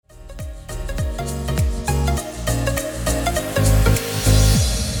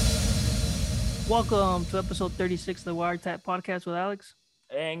Welcome to episode 36 of the Wiretap Podcast with Alex.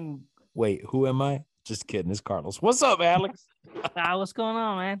 And wait, who am I? Just kidding. It's Carlos. What's up, Alex? What's going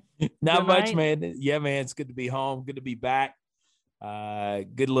on, man? Not Good much, night? man. Yeah, man. It's good to be home. Good to be back.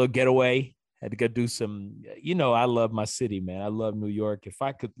 Good little getaway. Had to go do some, I love my city, man. I love New York. If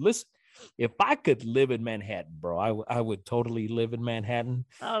I could live in Manhattan, bro, I would totally live in Manhattan.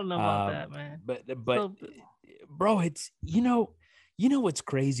 I don't know about that, man. But So, bro, it's what's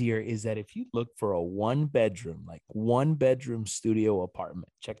crazier is that if you look for a one bedroom studio apartment,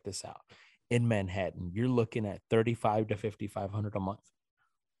 check this out, in Manhattan, you're looking at $3,500 to $5,500 a month.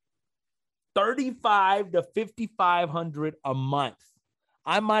 $3,500 to $5,500 a month.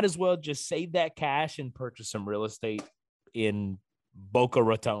 I might as well just save that cash and purchase some real estate in Boca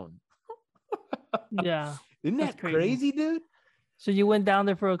Raton. yeah. Isn't that crazy, dude? So you went down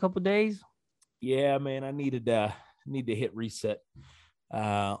there for a couple of days? Yeah, man. I need to hit reset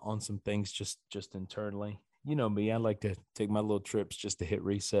on some things just internally. You know me, I like to take my little trips just to hit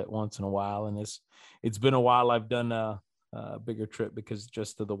reset once in a while. And it's been a while I've done a bigger trip because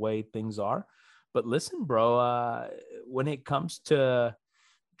just of the way things are. But listen, bro, when it comes to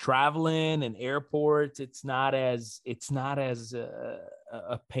traveling and airports, it's not as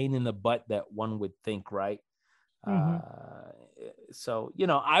a pain in the butt that one would think, right? Mm-hmm. So,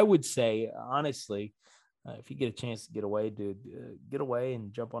 I would say, honestly, if you get a chance to get away, dude, get away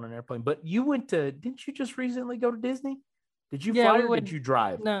and jump on an airplane. But didn't you just recently go to Disney? Did you fly or did you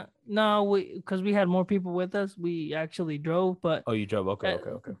drive? No, because we had more people with us. We actually drove, but oh, you drove. Okay.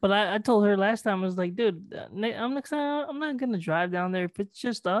 But I told her last time, I was like, dude, I'm not gonna drive down there if it's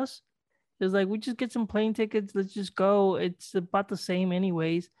just us. It's like we just get some plane tickets. Let's just go. It's about the same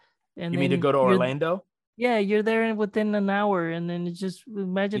anyways. And you mean to go to Orlando? Yeah, you're there within an hour, and then it's just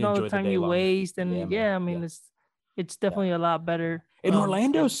imagine all the time you waste. And I mean, it's definitely a lot better. And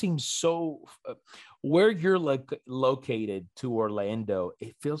Orlando seems so. Where you're located to Orlando,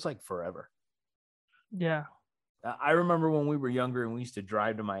 it feels like forever. Yeah. I remember when we were younger and we used to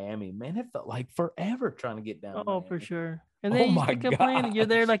drive to Miami. Man, it felt like forever trying to get down. Oh, for sure. And then you complain, you're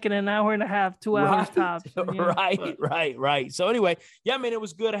there like in an hour and a half, 2 hours tops. Right. So anyway, yeah, man, it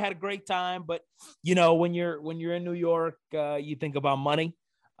was good. I had a great time. But when you're in New York, you think about money.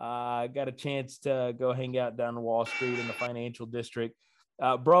 I got a chance to go hang out down Wall Street in the financial district.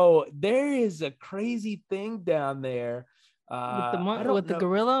 Bro, there is a crazy thing down there. With the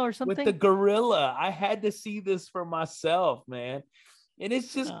gorilla or something? With the gorilla. I had to see this for myself, man. And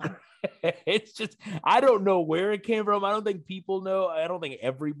it's just, it's just, I don't know where it came from. I don't think people know. I don't think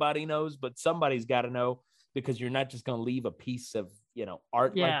everybody knows, but somebody's got to know, because you're not just going to leave a piece of,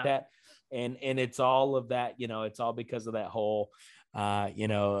 art like that. And it's all of that, it's all because of that whole,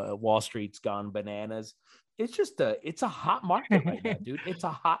 Wall Street's gone bananas. It's just it's a hot market right now, dude. It's a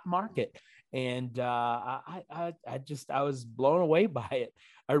hot market. And I was blown away by it.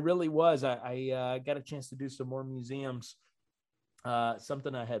 I really was. I got a chance to do some more museums,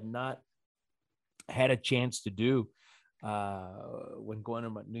 something I have not had a chance to do when going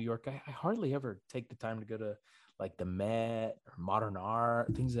to New York. I hardly ever take the time to go to like the Met or modern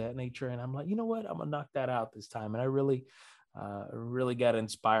art, things of that nature. And I'm like, you know what? I'm gonna knock that out this time. And I really got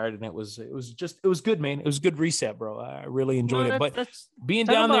inspired, and it was good, man. It was a good reset, bro. I really enjoyed it. But being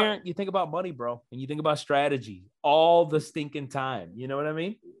down there, you think about money, bro, and you think about strategy all the stinking time. You know what I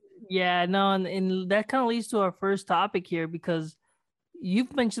mean? Yeah, no, and that kind of leads to our first topic here, because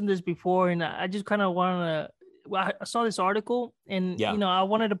you've mentioned this before, and I just kind of want to. Well, I saw this article, and I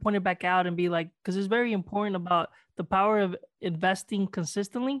wanted to point it back out and be like, because it's very important about the power of investing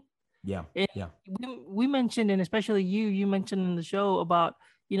consistently. Yeah. We mentioned, and especially you mentioned in the show about,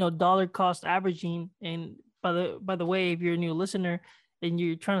 dollar cost averaging. And by the way, if you're a new listener and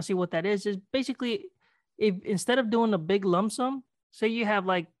you're trying to see what that is basically, if instead of doing a big lump sum, say you have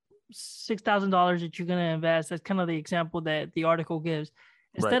like $6,000 that you're going to invest, that's kind of the example that the article gives.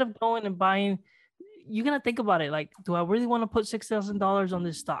 Instead of going and buying, you're going to think about it. Like, do I really want to put $6,000 on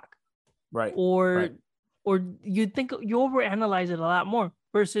this stock? Right. Or you think you overanalyze it a lot more.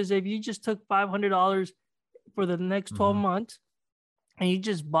 Versus if you just took $500 for the next 12 months and you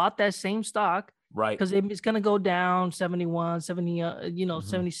just bought that same stock, right? Because it's going to go down 71, 70,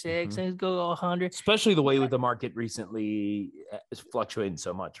 76, and it's go 100. Especially the way with the market recently is fluctuating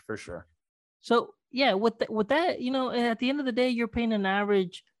so much, for sure. So yeah, with that, at the end of the day, you're paying an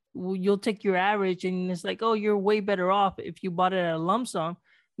average. You'll take your average, and it's like, oh, you're way better off if you bought it at a lump sum.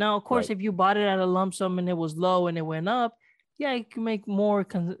 Now, of course, if you bought it at a lump sum and it was low and it went up, yeah, you can make more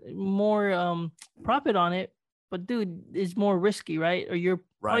profit on it, but dude, it's more risky, right? Or you're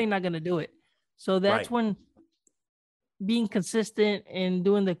probably not going to do it. So that's Right. when being consistent and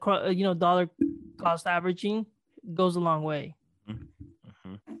doing the dollar cost averaging goes a long way.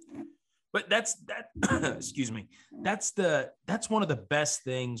 Mm-hmm. But that's that. Excuse me. That's one of the best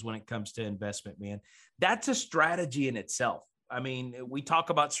things when it comes to investment, man. That's a strategy in itself. I mean, we talk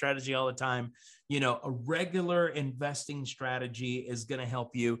about strategy all the time. A regular investing strategy is going to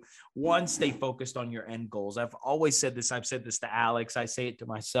help you, one, stay focused on your end goals. I've always said this. I've said this to Alex. I say it to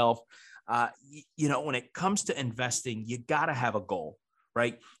myself. When it comes to investing, you got to have a goal,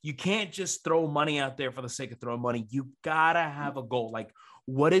 right? You can't just throw money out there for the sake of throwing money. You got to have a goal. Like,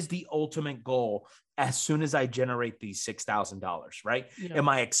 what is the ultimate goal as soon as I generate these $6,000, right? Yeah. Am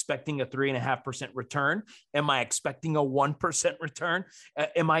I expecting a 3.5% return? Am I expecting a 1% return?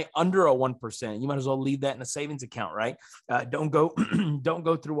 Am I under a 1%? You might as well leave that in a savings account, right? Don't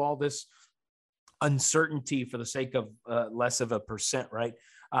go through all this uncertainty for the sake of less of a percent, right?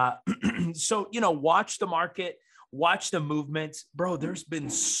 So, watch the market, watch the movements, bro. There's been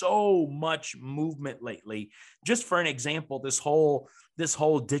so much movement lately. Just for an example, this whole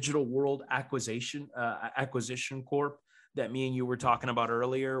Digital World acquisition corp that me and you were talking about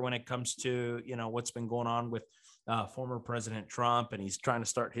earlier, when it comes to, what's been going on with former President Trump, and he's trying to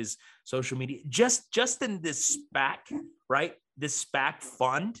start his social media, just in this SPAC, right? This SPAC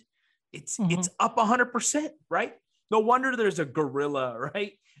fund, it's up 100%, right? No wonder there's a gorilla,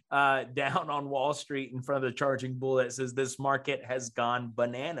 right? Down on Wall Street in front of the Charging Bull that says this market has gone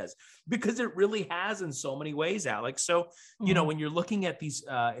bananas, because it really has in so many ways, Alex. So, when you're looking at these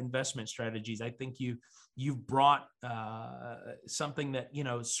investment strategies, I think you've brought something that,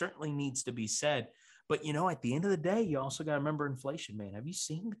 certainly needs to be said. But, at the end of the day, you also got to remember inflation, man. Have you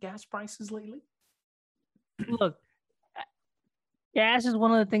seen the gas prices lately? Look, gas is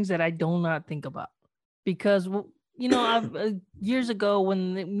one of the things that I do not think about, because I've years ago,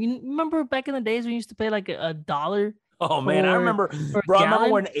 remember back in the days when we used to pay like a dollar. Oh man, I remember, bro. I remember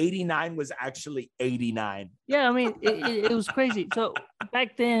when 89 was actually 89. Yeah, I mean, it was crazy. So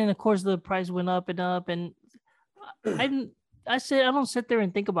back then, of course, the price went up and up, and I said, I don't sit there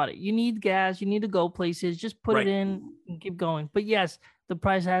and think about it. You need gas, you need to go places, just put it in and keep going. But yes, the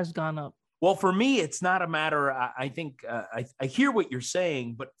price has gone up. Well, for me, it's not a matter. I think I hear what you're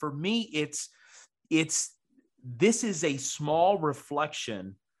saying, but for me, this is a small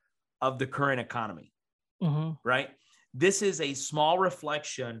reflection of the current economy, right? This is a small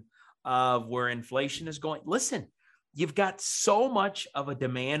reflection of where inflation is going. Listen, you've got so much of a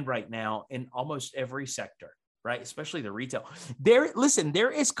demand right now in almost every sector, right? Especially the retail.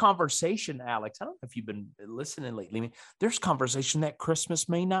 There is conversation, Alex. I don't know if you've been listening lately. I mean, there's conversation that Christmas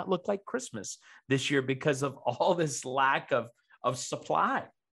may not look like Christmas this year because of all this lack of supply.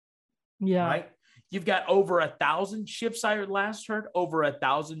 Yeah. Right. You've got over 1,000 ships. I last heard over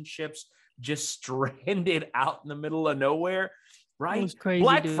 1,000 ships just stranded out in the middle of nowhere. Right. Crazy,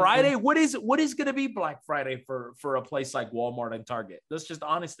 Black Friday. What is going to be Black Friday for a place like Walmart and Target? That's just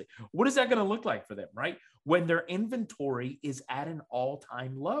honestly, what is that going to look like for them? Right. When their inventory is at an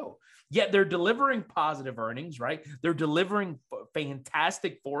all-time low, yet they're delivering positive earnings, right? They're delivering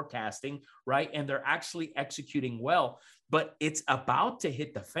fantastic forecasting, right? And they're actually executing well, but it's about to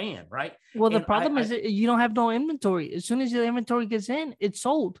hit the fan, right? Well, the problem is that you don't have no inventory. As soon as the inventory gets in, it's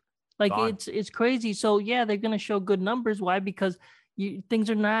sold. Like gone. It's crazy. So yeah, they're going to show good numbers. Why? Because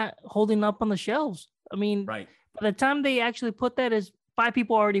things are not holding up on the shelves. I mean, right. By the time they actually put that, as 5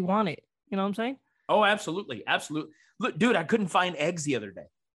 people already want it. You know what I'm saying? Oh, absolutely. Absolutely. Look, dude, I couldn't find eggs the other day.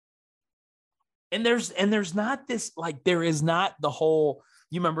 And there's not this, like, there is not the whole,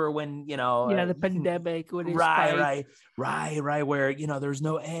 you remember when, the pandemic, right. Where, there's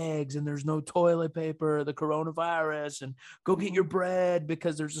no eggs and there's no toilet paper, the coronavirus, and go get your bread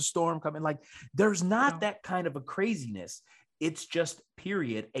because there's a storm coming. Like, there's not that kind of a craziness. It's just,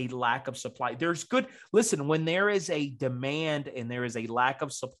 period, a lack of supply. Listen, when there is a demand and there is a lack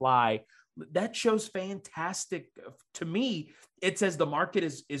of supply, that shows fantastic to me. It says the market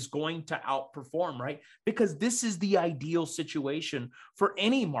is going to outperform, right? Because this is the ideal situation for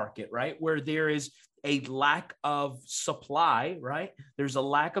any market, right? Where there is a lack of supply, right? There's a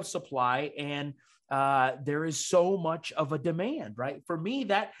lack of supply, and there is so much of a demand, right? For me,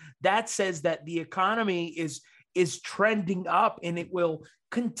 that says that the economy is trending up, and it will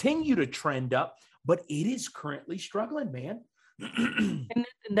continue to trend up, but it is currently struggling, man. And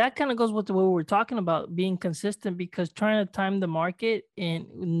that kind of goes with what we're talking about, being consistent, because trying to time the market and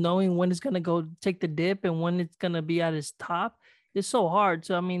knowing when it's going to go take the dip and when it's going to be at its top is so hard.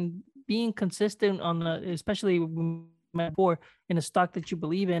 So, I mean, being consistent especially before in a stock that you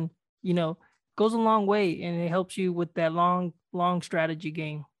believe in, goes a long way, and it helps you with that long strategy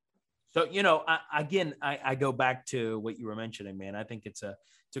game. So, I go back to what you were mentioning, man. I think it's a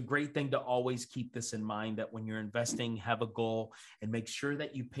great thing to always keep this in mind, that when you're investing, have a goal and make sure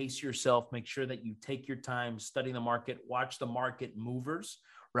that you pace yourself, make sure that you take your time, study the market, watch the market movers,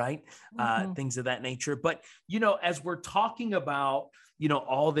 right? Things of that nature. But, as we're talking about,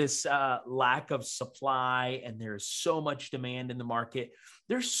 all this lack of supply, and there's so much demand in the market,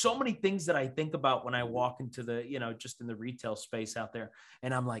 there's so many things that I think about when I walk into the, just in the retail space out there.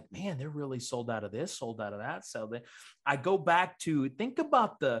 And I'm like, man, they're really sold out of this, sold out of that. So that I go back to think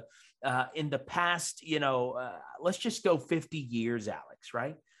about in the past, let's just go 50 years, Alex,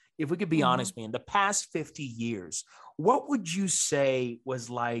 right? If we could be honest, man, the past 50 years, what would you say was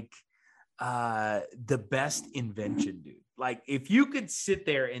like the best invention, dude? Like, if you could sit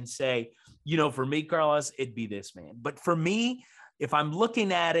there and say, for me, Carlos, it'd be this, man. But for me, if I'm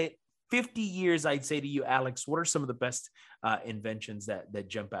looking at it, 50 years, I'd say to you, Alex, what are some of the best inventions that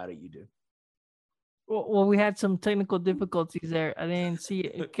jump out at you, dude? Well, we had some technical difficulties there. I didn't see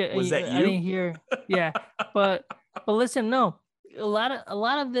it. Was that you? I didn't hear. Yeah, but listen, no, a lot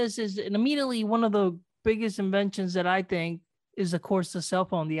of this is, and immediately one of the biggest inventions that I think is, of course, the cell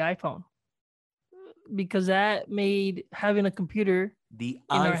phone, the iPhone, because that made having a computer. The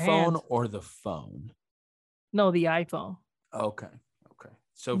iPhone or the phone? No, the iPhone. Okay.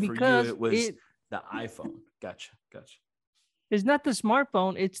 So because for you, it was the iPhone. Gotcha. It's not the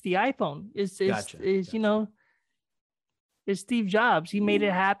smartphone. It's the iPhone. It's Steve Jobs. He made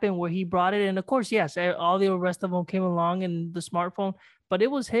it happen where he brought it. And of course, yes, all the rest of them came along in the smartphone, but it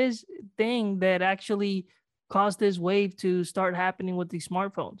was his thing that actually caused this wave to start happening with these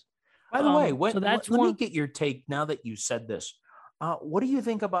smartphones. By the way, let me get your take now that you said this. What do you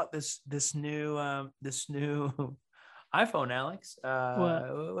think about this new iPhone, Alex?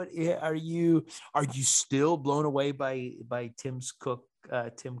 What are you still blown away by Tim Cook's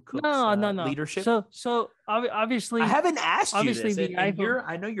leadership? So obviously, I haven't asked you this. The iPhone,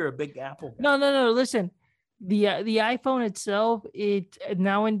 I know you're a big Apple guy. No. Listen, the iPhone itself, it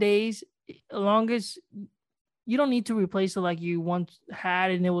nowadays, as long as you don't need to replace it like you once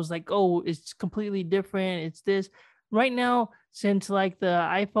had, and it was like, oh, it's completely different. It's this right now, since like the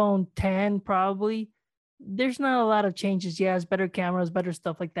iPhone 10 probably. There's not a lot of changes. Yeah, it's better cameras, better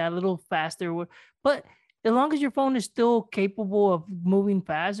stuff like that, a little faster. But as long as your phone is still capable of moving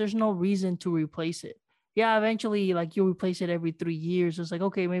fast, there's no reason to replace it. Yeah, eventually, like, you'll replace it every 3 years. It's like,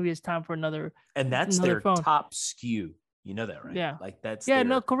 okay, maybe it's time for another. And that's their phone. Top SKU. You know that, right? Yeah. Like that's. Yeah,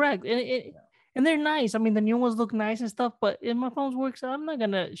 no, correct. And they're nice. I mean, the new ones look nice and stuff, but if my phone works, I'm not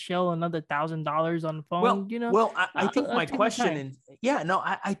gonna shell another $1,000 on the phone. Well, I think my question,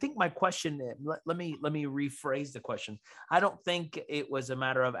 I think my question. Let me rephrase the question. I don't think it was a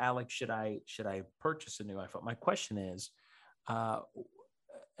matter of, Alex, should I purchase a new iPhone? My question is,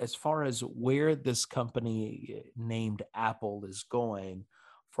 as far as where this company named Apple is going,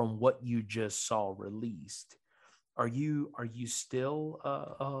 from what you just saw released. Are you still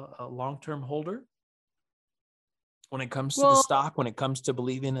a long-term holder when it comes to the stock, when it comes to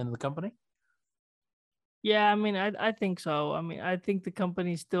believing in the company? Yeah, I mean, I think so. I mean, I think the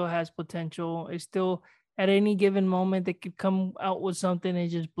company still has potential. It's still, at any given moment, they could come out with something and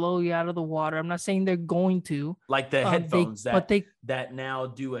just blow you out of the water. I'm not saying they're going to. Like the headphones that now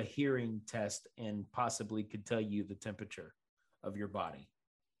do a hearing test and possibly could tell you the temperature of your body.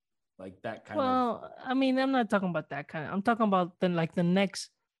 Like that kind of. Well, I mean, I'm not talking about that kind of. I'm talking about the next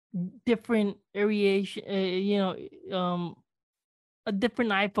different variation. A different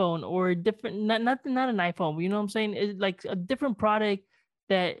iPhone, or a different not an iPhone. You know what I'm saying? It's like a different product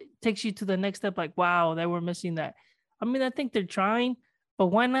that takes you to the next step. Like, wow, they were missing that. I mean, I think they're trying, but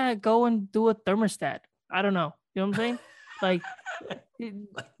why not go and do a thermostat? I don't know. You know what I'm saying? Like. Get in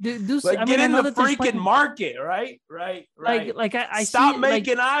the freaking market, right? Like I stop see,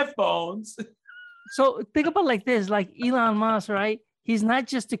 making iPhones. So think about like this, like Elon Musk, right? He's not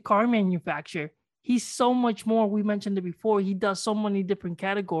just a car manufacturer. He's so much more. We mentioned it before. He does so many different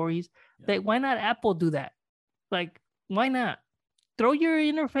categories. That why not Apple do that? Like, why not throw your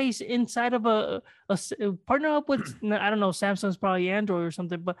interface inside of a partner up with, I don't know, Samsung's probably Android or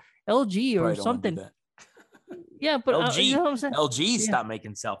something, but LG or something. Yeah, but LG, you know what I'm saying? LG stopped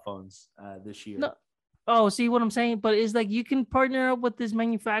making cell phones this year. No. Oh, see what I'm saying? But it's like you can partner up with this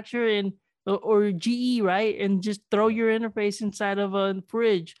manufacturer or GE, right? And just throw your interface inside of a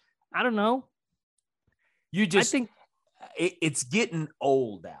fridge. I don't know. I think it's getting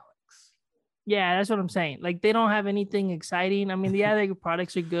old, Alex. Yeah, that's what I'm saying. Like, they don't have anything exciting. I mean, the other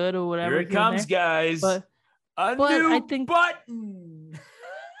products are good or whatever. Here it comes, guys. But I think button.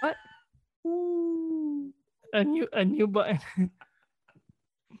 What? A new button.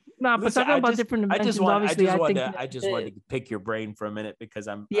 No, but Listen, talking about different inventions, obviously, I think I just wanted to pick your brain for a minute because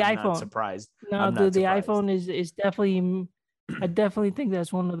I'm iPhone. not surprised. No, I'm dude, not the surprised. iPhone is definitely. I definitely think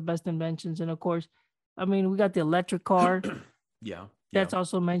that's one of the best inventions, and of course, I mean, we got the electric car. Yeah. That's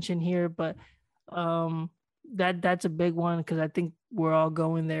also mentioned here, but um, that's a big one because I think we're all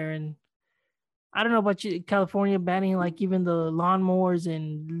going there, and I don't know about you, California banning like even the lawnmowers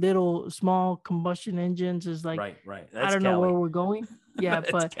and little small combustion engines is like, right. I That's don't know where Cali. we're going. Yeah,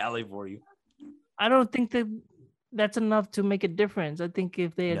 That's but Cali for you. I don't think that that's enough to make a difference. I think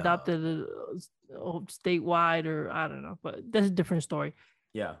if they No. adopted it statewide, or I don't know, but that's a different story.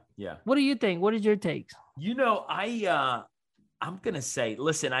 Yeah. What do you think? What is your takes? You know, I'm gonna say,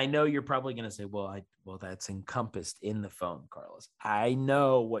 listen, I know you're probably gonna say, well, that's encompassed in the phone, Carlos. I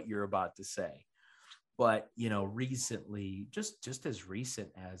know what you're about to say, but you know, recently, just as recent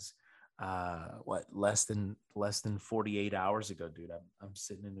as less than 48 hours ago, dude, I'm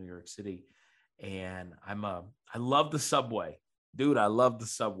sitting in New York City, and I love the subway, dude. I love the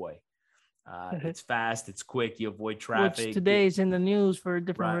subway. It's fast, it's quick, you avoid traffic. Which today is in the news for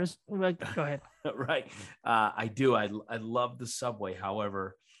different right. Go ahead. Right. I do. I love the subway.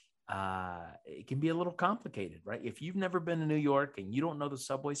 However, it can be a little complicated, right? If you've never been to New York and you don't know the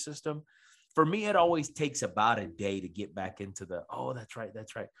subway system, for me, it always takes about a day to get back into that's right.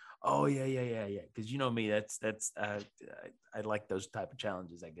 Oh yeah. Because you know me, I like those type of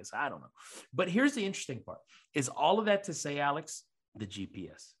challenges, I guess. I don't know. But here's the interesting part is all of that to say, Alex, the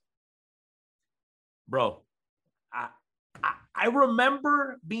GPS. Bro, I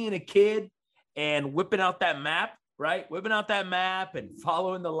remember being a kid and whipping out that map, right? Whipping out that map and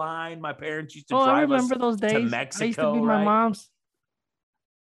following the line. My parents used to drive I remember us those days. to Mexico, I used to be right? my mom's.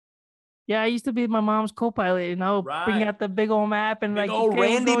 Yeah, I used to be my mom's co-pilot, and I would bring out the big old map and big like, old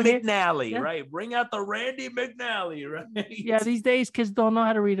Randy McNally, yeah. right? Bring out the Randy McNally, right? Yeah, these days kids don't know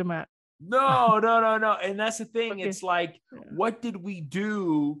how to read a map. No. And that's the thing. Okay. It's like, what did we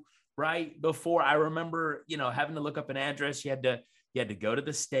do? Right before, I remember, you know, having to look up an address. You had to go to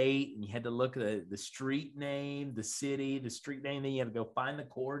the state and you had to look at the street name, the city, the street name. Then you had to go find the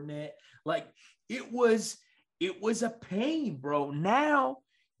coordinate. Like it was a pain, bro. Now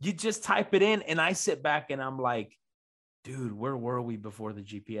you just type it in and I sit back and I'm like, dude, where were we before the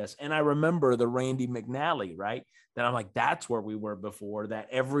GPS? And I remember the Randy McNally, right? That I'm like, that's where we were before, that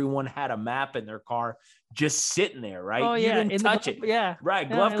everyone had a map in their car just sitting there, right? Oh, yeah. You didn't touch it. Yeah. Right.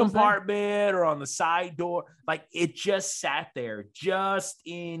 Glove compartment or on the side door. Like it just sat there just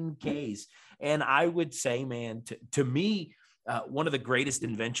in case. And I would say, man, to me, one of the greatest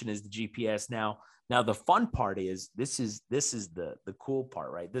invention is the GPS. Now the fun part is this is the cool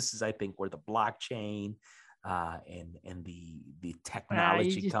part, right? This is, I think, where the blockchain and the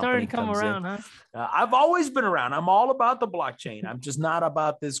technology company comes around, in. Huh? I've always been around. I'm all about the blockchain. I'm just not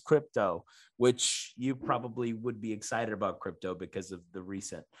about this crypto, which you probably would be excited about crypto because of the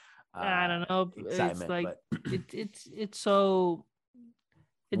recent I don't know. excitement. It's like but it's so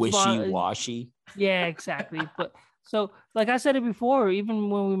wishy-washy. Yeah, exactly. But so, like I said it before, even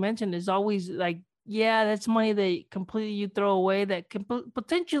when we mentioned, it's always like, yeah, that's money that completely you throw away that can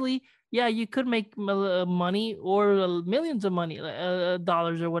potentially. Yeah, you could make money or millions of money,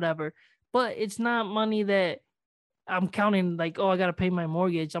 dollars or whatever, but it's not money that I'm counting like, oh, I got to pay my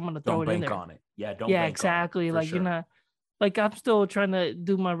mortgage. I'm going to throw it in there. Don't bank on it. Yeah, don't yeah, bank exactly. on it, like, sure. You're not, like, I'm still trying to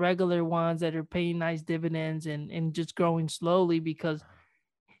do my regular ones that are paying nice dividends and just growing slowly because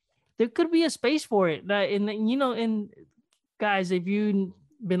there could be a space for it. And, you know, and guys, if you've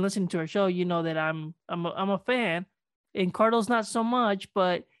been listening to our show, you know that I'm a fan, and Carlos not so much,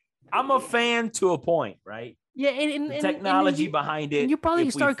 but I'm a fan to a point, right? Yeah, and the technology behind it. You probably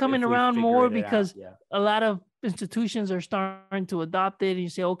start coming around more because a lot of institutions are starting to adopt it, and you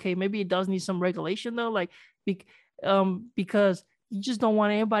say, okay, maybe it does need some regulation though, like because you just don't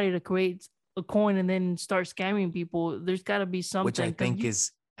want anybody to create a coin and then start scamming people. There's got to be something. Which I think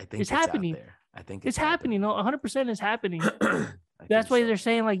it's happening. Out there. I think it's happening. No, 100% is happening. That's why they're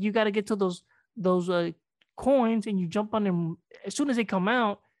saying like you got to get to those coins and you jump on them as soon as they come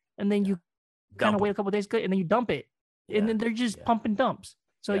out, and then you kind of wait a couple of days and then you dump it, and then they're just pumping dumps.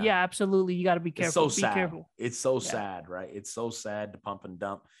 So yeah, absolutely, you got to be careful. It's so sad. Careful. It's so sad, right? It's so sad to pump and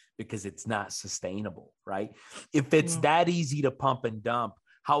dump because it's not sustainable, right? If it's that easy to pump and dump,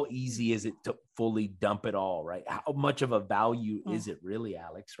 how easy is it to fully dump it all, right? How much of a value is it really,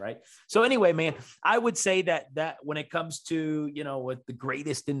 Alex, right? So anyway, man, I would say that when it comes to, you know, what the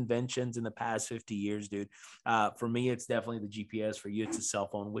greatest inventions in the past 50 years, dude, for me, it's definitely the GPS. For you, it's a cell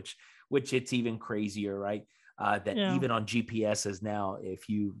phone, which it's even crazier, right? Even on GPSs now, if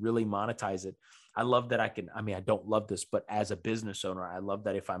you really monetize it, I love that I don't love this, but as a business owner, I love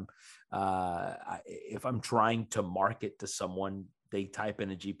that if I'm trying to market to someone, they type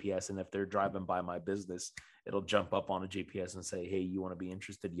in a GPS, and if they're driving by my business, it'll jump up on a GPS and say, hey, you want to be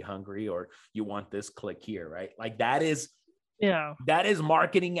interested? You hungry? Or you want this? Click here, right? Like that is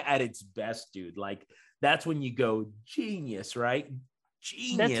marketing at its best, dude. Like that's when you go genius, right?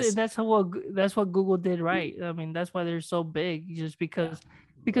 Genius. That's what Google did right. I mean, that's why they're so big, just because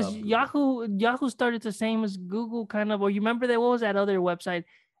Yahoo started the same as Google, kind of. Or you remember that, what was that other website?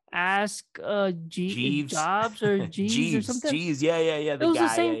 Ask Jeeves. Jobs or Jeeves or something. Jeeves, yeah. It was the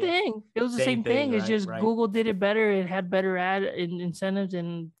same thing. It was the same thing. It's right, just right. Google did it better. It had better ad incentives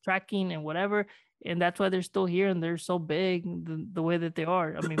and tracking and whatever. And that's why they're still here and they're so big the way that they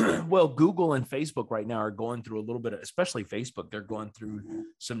are. I mean, well, Google and Facebook right now are going through a little bit of, especially Facebook, they're going through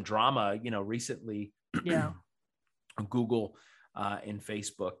some drama, recently. Yeah. Google and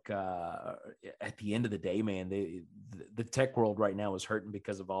Facebook, at the end of the day, man, the tech world right now is hurting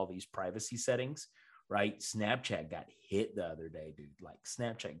because of all these privacy settings, right? Snapchat got hit the other day, dude. Like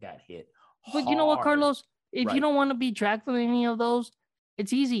Snapchat got hit hard. But you know what, Carlos? If you don't want to be tracked on any of those,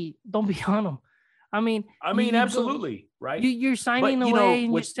 it's easy. Don't be on them. I mean, absolutely, right? You're signing away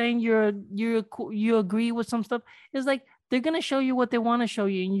and you're saying you agree with some stuff. It's like they're gonna show you what they want to show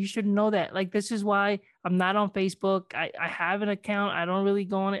you, and you should know that. Like, this is why I'm not on Facebook. I have an account. I don't really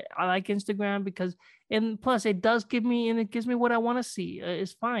go on it. I like Instagram and plus it gives me what I want to see.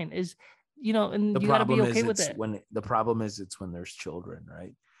 It's fine. And you gotta be okay with it. The problem is it's when there's children,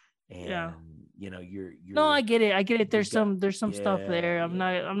 right? And you're no, I get it. There's some stuff there. I'm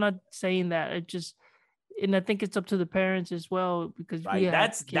not saying that. And I think it's up to the parents as well, because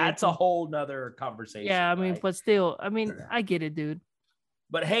that's a whole nother conversation. Yeah, I mean, but still, I mean, I get it, dude.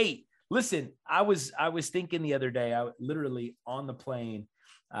 But hey, listen, I was thinking the other day, I literally on the plane,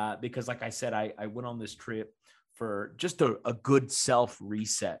 because like I said, I went on this trip for just a good self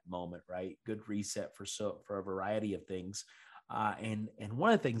reset moment, right? Good reset for a variety of things. And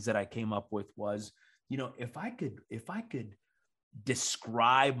one of the things that I came up with was, if I could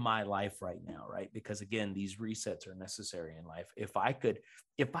describe my life right now, right? Because again, these resets are necessary in life. If I could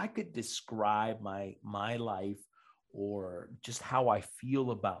describe my life, or just how I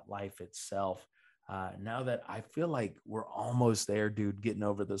feel about life itself, now that I feel like we're almost there, dude, getting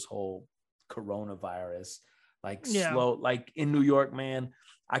over this whole coronavirus, slow, like in New York, man,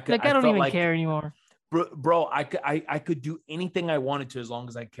 I don't even care anymore. Bro, I could do anything I wanted to as long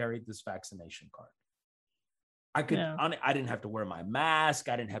as I carried this vaccination card. I didn't have to wear my mask.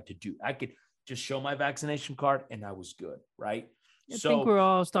 I could just show my vaccination card and I was good. Right. I think we're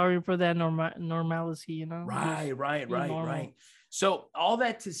all starting for that normalcy, Right. So all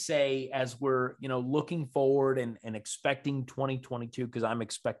that to say, as we're, looking forward and expecting 2022, because I'm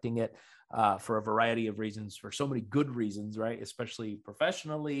expecting it for a variety of reasons, for so many good reasons, right? Especially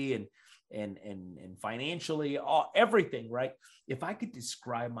professionally and financially, everything, right? If I could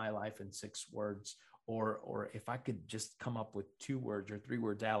describe my life in 6 words, or if I could just come up with 2 words or 3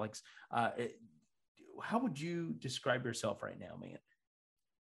 words, Alex, how would you describe yourself right now, man?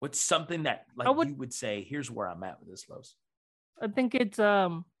 What's something that you would say, here's where I'm at with this, Los? I think it's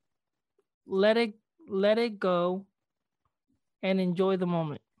let it go and enjoy the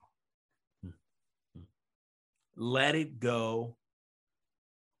moment. Let it go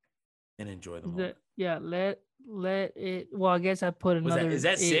and enjoy the moment. Let it. Well, I guess I put another. Is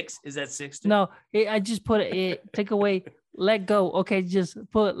that 6? Is that 6? Too? No, I just put it. Take away. Let go. Okay, just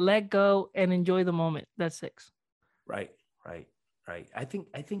put let go and enjoy the moment. That's 6. Right. I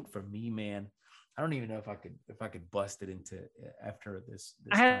think for me, man, I don't even know if I could bust it into after this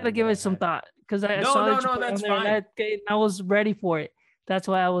I had to give it some thought, because I saw it. That's fine. And I was ready for it. That's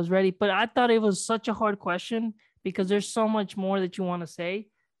why I was ready. But I thought it was such a hard question, because there's so much more that you want to say.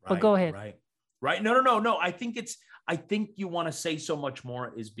 But go ahead. Right. No. I think you want to say so much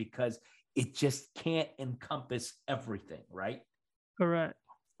more is because it just can't encompass everything, right? Correct.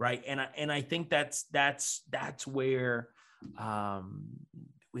 Right. And I think that's where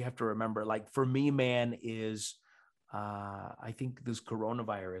we have to remember, like for me, man, is I think this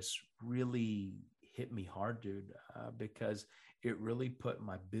coronavirus really hit me hard, dude, because it really put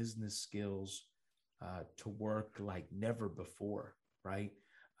my business skills to work like never before, right?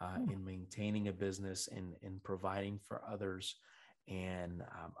 In maintaining a business and providing for others. And,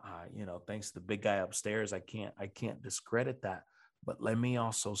 thanks to the big guy upstairs, I can't discredit that. But let me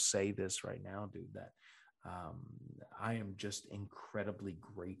also say this right now, dude, that I am just incredibly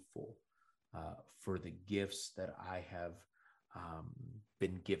grateful for the gifts that I have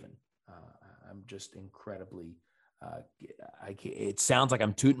been given. I'm just incredibly It sounds like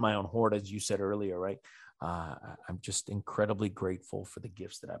I'm tooting my own horn, as you said earlier, right? I'm just incredibly grateful for the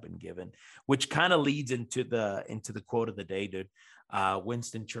gifts that I've been given, which kind of leads into the quote of the day, dude.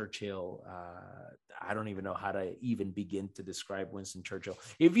 Winston Churchill. I don't even know how to even begin to describe Winston Churchill.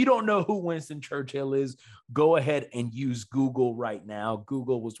 If you don't know who Winston Churchill is, go ahead and use Google right now.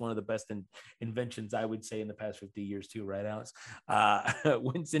 Google was one of the best inventions, I would say, in the past 50 years too, right, Alex?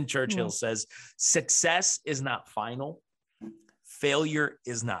 Winston Churchill says, success is not final. Failure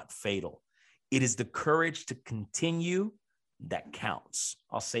is not fatal. It is the courage to continue that counts.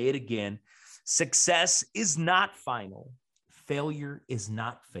 I'll say it again. Success is not final. Failure is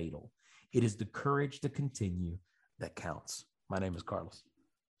not fatal. It is the courage to continue that counts. My name is Carlos.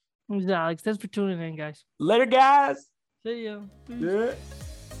 This is Alex. Thanks for tuning in, guys. Later, guys. See ya. Yeah.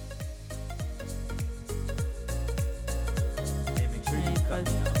 Hey, make sure you cut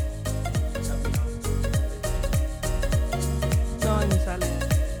me out. No, me sale.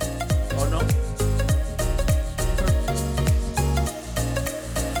 Oh, no?